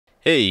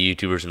Hey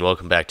YouTubers, and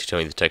welcome back to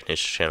Tony the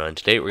Technician channel, and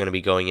today we're going to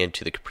be going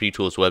into the Capri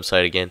Tools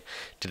website again.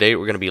 Today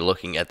we're going to be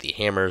looking at the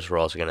hammers. We're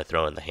also going to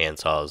throw in the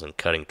handsaws and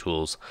cutting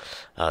tools,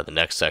 the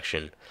next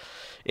section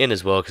in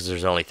as well, because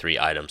there's only 3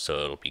 items,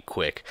 so it'll be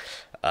quick.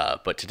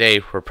 But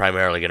today we're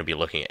primarily going to be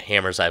looking at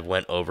hammers. I've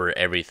went over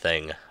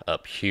everything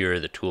up here,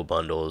 the tool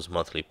bundles,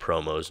 monthly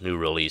promos, new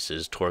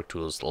releases, torque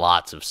tools,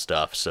 lots of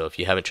stuff. So if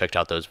you haven't checked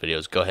out those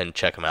videos, go ahead and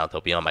check them out.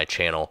 They'll be on my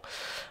channel.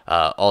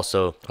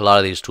 Also, a lot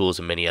of these tools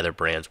and many other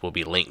brands will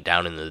be linked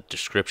down in the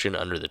description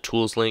under the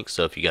tools link.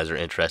 So if you guys are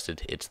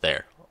interested, it's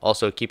there.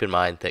 Also, keep in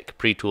mind that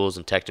Capri Tools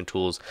and Tecton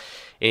Tools,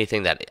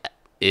 anything that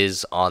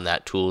is on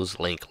that tools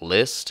link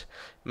list,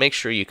 make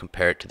sure you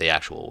compare it to the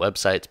actual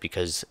websites,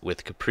 because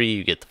with Capri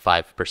you get the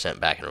 5%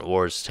 back in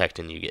rewards,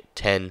 Tecton you get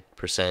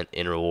 10%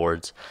 in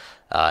rewards,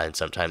 and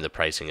sometimes the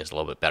pricing is a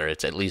little bit better.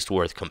 It's at least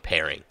worth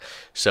comparing.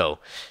 So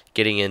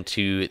getting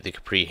into the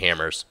Capri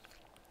hammers,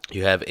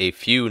 you have a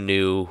few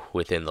new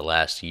within the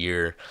last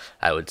year,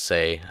 I would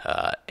say,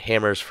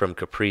 hammers from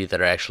Capri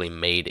that are actually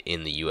made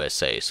in the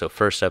USA. So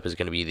first up is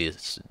going to be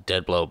this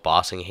dead blow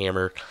bossing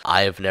hammer.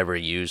 I have never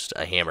used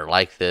a hammer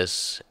like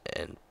this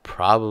and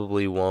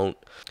probably won't.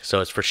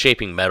 So it's for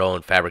shaping metal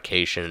and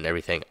fabrication and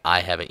everything. I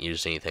haven't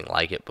used anything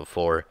like it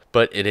before,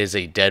 but it is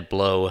a dead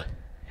blow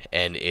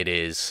and it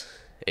is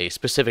a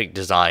specific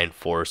design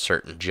for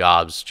certain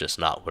jobs, just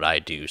not what I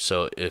do.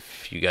 So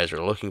if you guys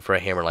are looking for a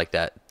hammer like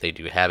that, they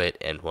do have it,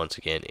 and once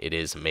again, it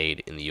is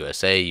made in the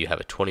USA. You have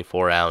a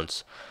 24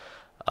 ounce,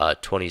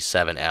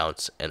 27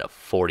 ounce, and a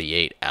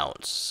 48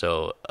 ounce.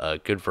 So a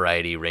good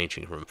variety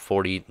ranging from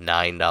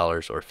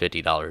 $49 or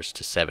 $50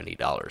 to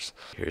 $70.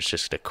 Here's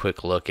just a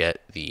quick look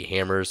at the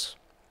hammers.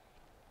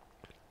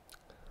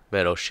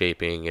 Metal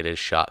shaping, it is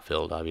shot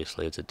filled,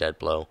 obviously it's a dead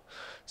blow.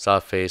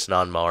 Soft face,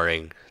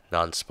 non-marring,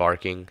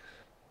 non-sparking.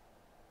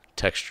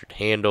 Textured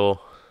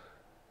handle,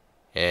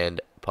 and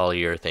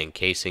polyurethane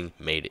casing,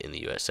 made in the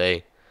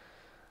USA.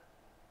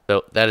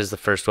 So that is the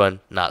first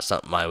one. Not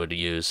something I would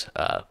use,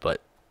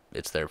 but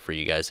it's there for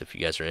you guys if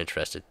you guys are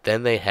interested.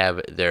 Then they have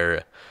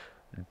their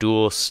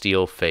dual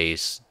steel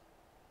face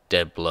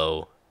dead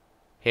blow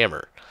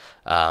hammer.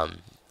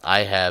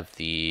 I have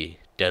the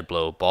dead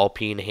blow ball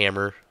peen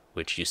hammer,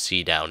 which you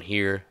see down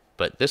here,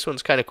 but this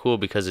one's kind of cool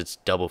because it's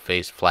double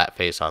face, flat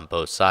face on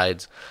both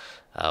sides,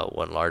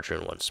 one larger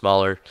and one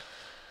smaller.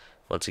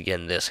 Once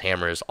again, this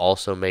hammer is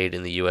also made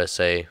in the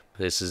USA.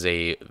 This is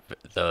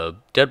the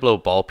dead blow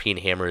ball peen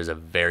hammer is a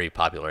very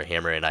popular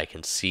hammer, and I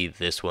can see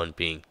this one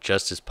being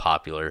just as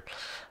popular.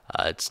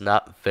 It's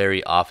not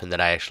very often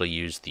that I actually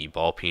use the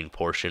ball peen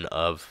portion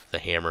of the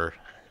hammer.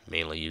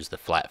 Mainly use the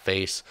flat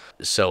face.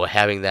 So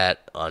having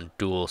that on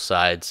dual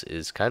sides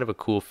is kind of a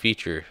cool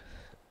feature.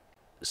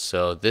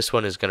 So this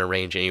one is going to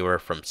range anywhere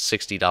from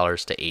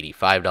 $60 to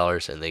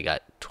 $85, and they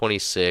got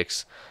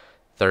 26,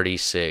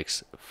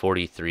 36,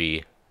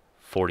 43,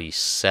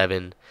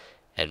 47,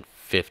 and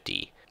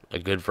 50. A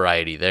good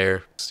variety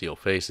there. Steel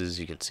faces,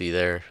 you can see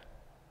there.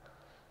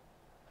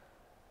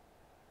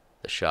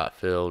 The shot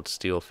filled,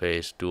 steel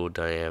face, dual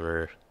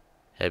diameter,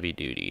 heavy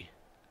duty,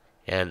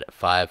 and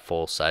 5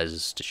 full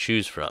sizes to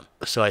choose from.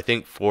 So I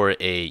think for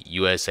a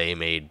USA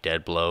made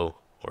dead blow,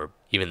 or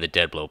even the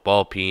dead blow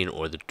ball peen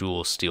or the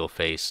dual steel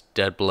face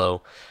dead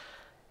blow,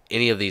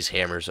 any of these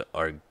hammers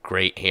are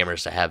great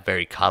hammers to have.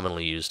 Very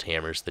commonly used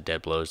hammers, the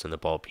dead blows and the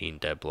ball peen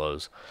dead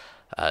blows.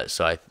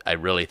 So I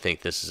really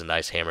think this is a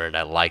nice hammer, and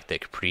I like that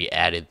Capri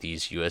added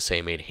these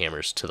USA-made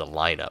hammers to the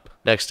lineup.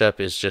 Next up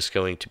is just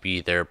going to be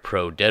their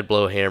Pro Dead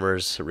Blow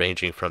hammers,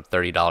 ranging from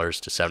 $30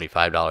 to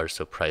 $75,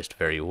 so priced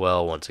very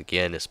well, once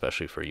again,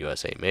 especially for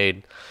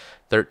USA-made.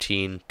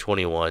 13,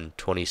 21,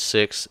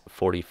 26,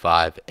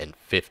 45, and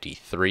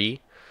 53.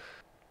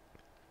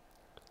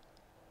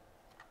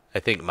 I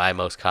think my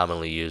most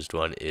commonly used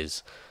one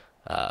is,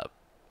 I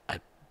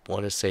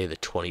want to say the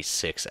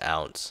 26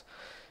 ounce.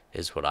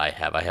 Is what I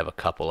have. I have a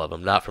couple of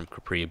them, not from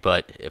Capri,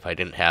 but if I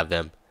didn't have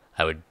them,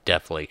 I would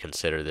definitely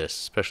consider this,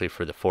 especially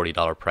for the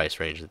 $40 price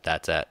range that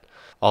that's at.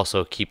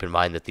 Also, keep in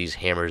mind that these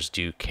hammers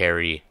do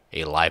carry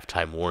a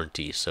lifetime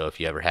warranty, so if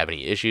you ever have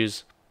any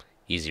issues,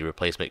 easy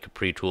replacement.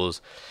 Capri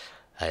Tools,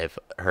 I've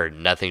heard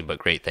nothing but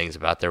great things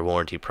about their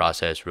warranty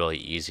process, really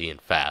easy and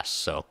fast,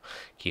 so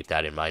keep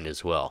that in mind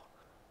as well.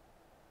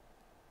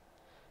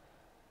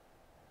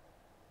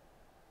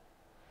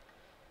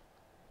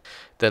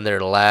 Then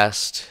their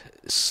last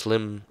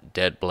slim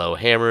dead blow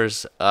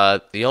hammers.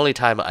 The only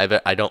time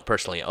I don't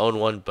personally own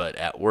one, but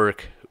at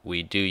work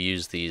we do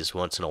use these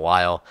once in a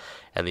while,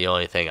 and the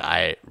only thing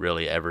I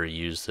really ever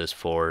use this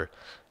for,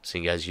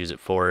 seen guys use it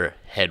for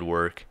head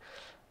work,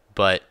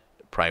 but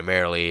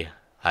primarily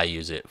I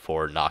use it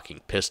for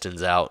knocking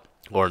pistons out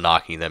or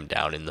knocking them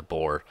down in the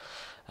bore.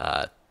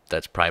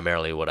 That's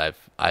primarily what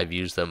I've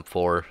used them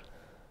for.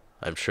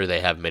 I'm sure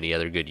they have many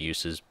other good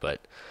uses, but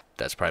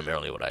that's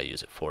primarily what I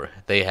use it for.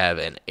 They have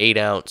an 8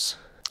 ounce.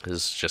 This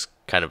is just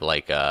kind of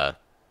like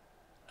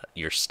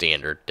your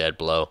standard dead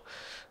blow.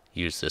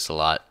 Use this a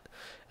lot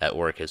at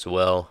work as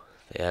well.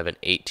 They have an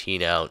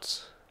 18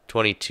 ounce,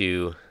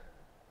 22,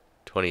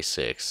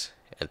 26,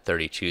 and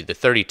 32. The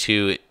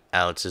 32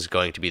 ounce is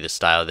going to be the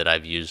style that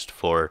I've used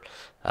for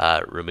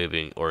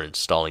removing or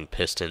installing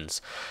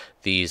pistons.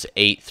 These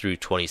 8 through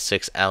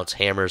 26 ounce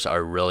hammers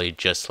are really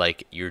just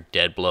like your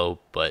dead blow,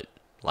 but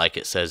like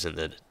it says in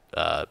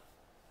the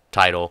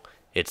title,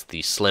 it's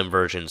the slim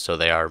version, so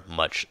they are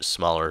much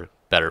smaller,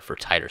 better for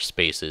tighter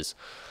spaces.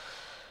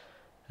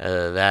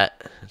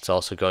 That it's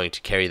also going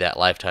to carry that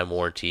lifetime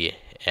warranty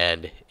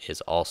and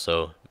is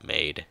also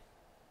made,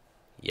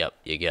 yep,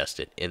 you guessed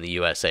it, in the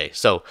USA.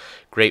 So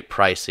great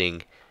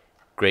pricing,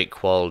 great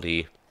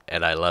quality,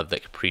 and I love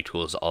that Capri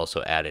Tools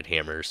also added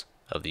hammers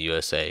of the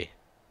USA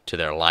to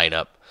their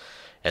lineup.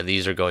 And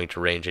these are going to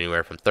range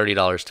anywhere from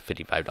 $30 to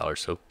 $55.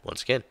 So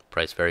once again,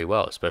 priced very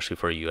well, especially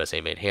for a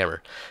USA-made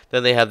hammer.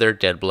 Then they have their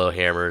dead blow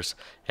hammers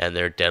and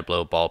their dead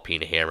blow ball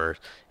peen hammer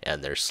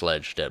and their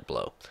sledge dead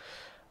blow.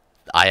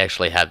 I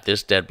actually have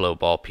this dead blow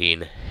ball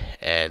peen,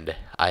 and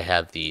I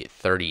have the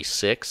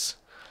 36,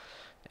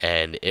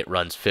 and it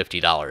runs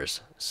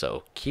 $50.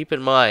 So keep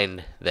in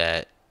mind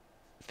that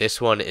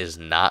this one is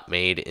not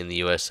made in the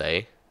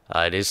USA.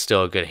 It is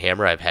still a good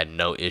hammer. I've had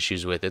no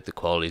issues with it. The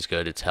quality's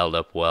good. It's held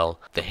up well.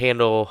 The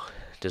handle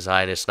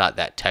design is not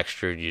that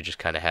textured. You just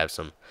kind of have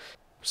some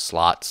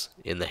slots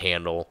in the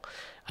handle.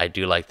 I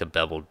do like the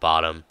beveled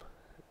bottom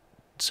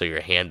so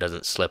your hand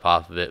doesn't slip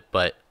off of it,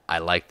 but I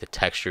like the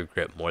texture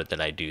grip more than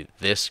I do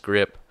this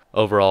grip.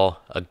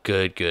 Overall, a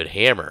good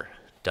hammer.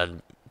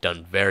 Done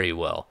very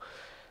well.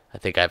 I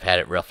think I've had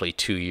it roughly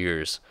 2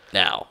 years.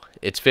 Now,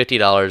 it's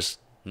 $50,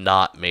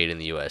 not made in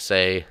the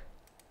USA.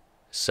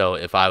 So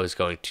if I was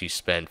going to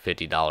spend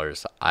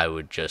 $50, I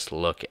would just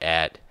look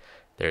at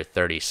their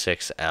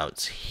 36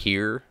 ounce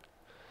here,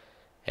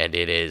 and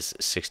it is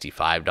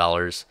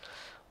 $65.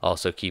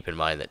 Also keep in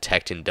mind that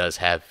Tecton does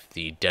have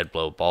the dead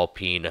blow ball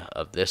peen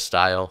of this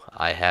style.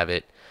 I have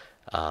it,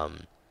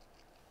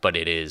 but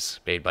it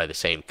is made by the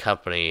same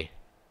company,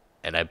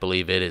 and I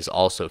believe it is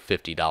also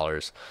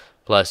 $50.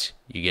 Plus,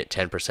 you get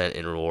 10%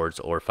 in rewards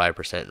or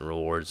 5% in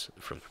rewards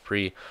from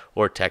Capri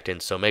or Tecton.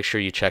 So make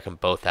sure you check them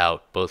both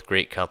out. Both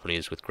great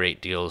companies with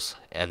great deals,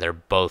 and they're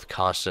both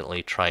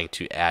constantly trying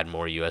to add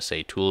more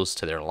USA tools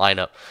to their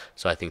lineup.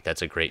 So I think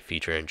that's a great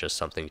feature and just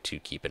something to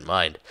keep in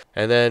mind.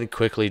 And then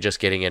quickly just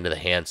getting into the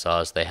hand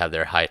saws, they have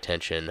their high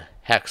tension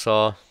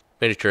hacksaw,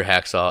 miniature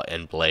hacksaw,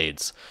 and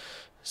blades.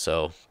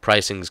 So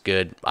pricing's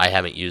good. I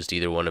haven't used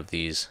either one of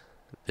these.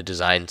 The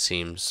design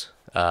seems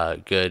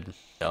good.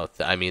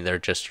 I mean, they're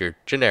just your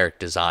generic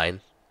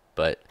design,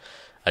 but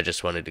I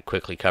just wanted to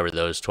quickly cover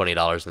those,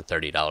 $20 and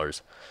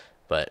 $30.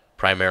 But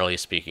primarily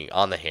speaking,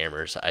 on the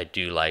hammers, I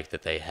do like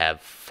that they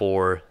have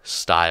 4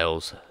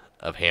 styles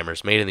of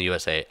hammers made in the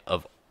USA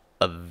of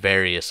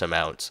various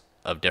amounts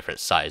of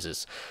different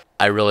sizes.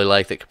 I really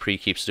like that Capri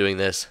keeps doing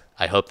this.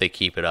 I hope they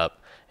keep it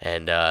up.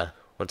 And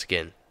once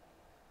again,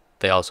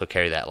 they also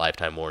carry that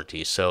lifetime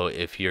warranty. So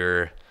if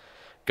you're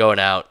going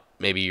out,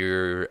 maybe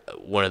you're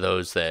one of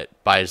those that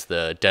buys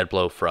the dead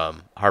blow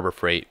from Harbor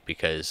Freight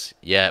because,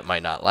 yeah, it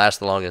might not last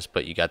the longest,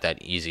 but you got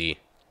that easy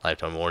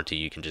lifetime warranty.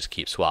 You can just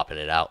keep swapping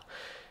it out.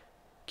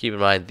 Keep in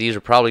mind, these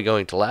are probably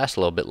going to last a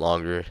little bit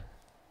longer,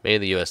 made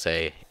in the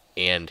USA,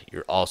 and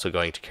you're also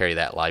going to carry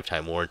that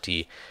lifetime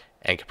warranty.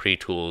 And Capri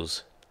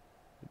Tools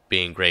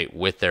being great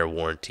with their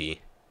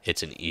warranty,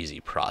 it's an easy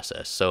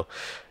process. So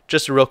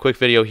just a real quick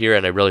video here,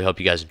 and I really hope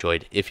you guys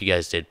enjoyed. If you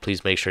guys did,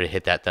 please make sure to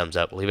hit that thumbs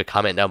up. Leave a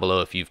comment down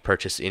below if you've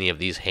purchased any of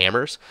these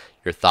hammers,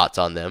 your thoughts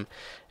on them.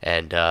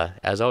 And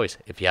as always,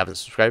 if you haven't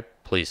subscribed,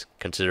 please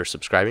consider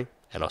subscribing,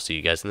 and I'll see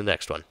you guys in the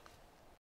next one.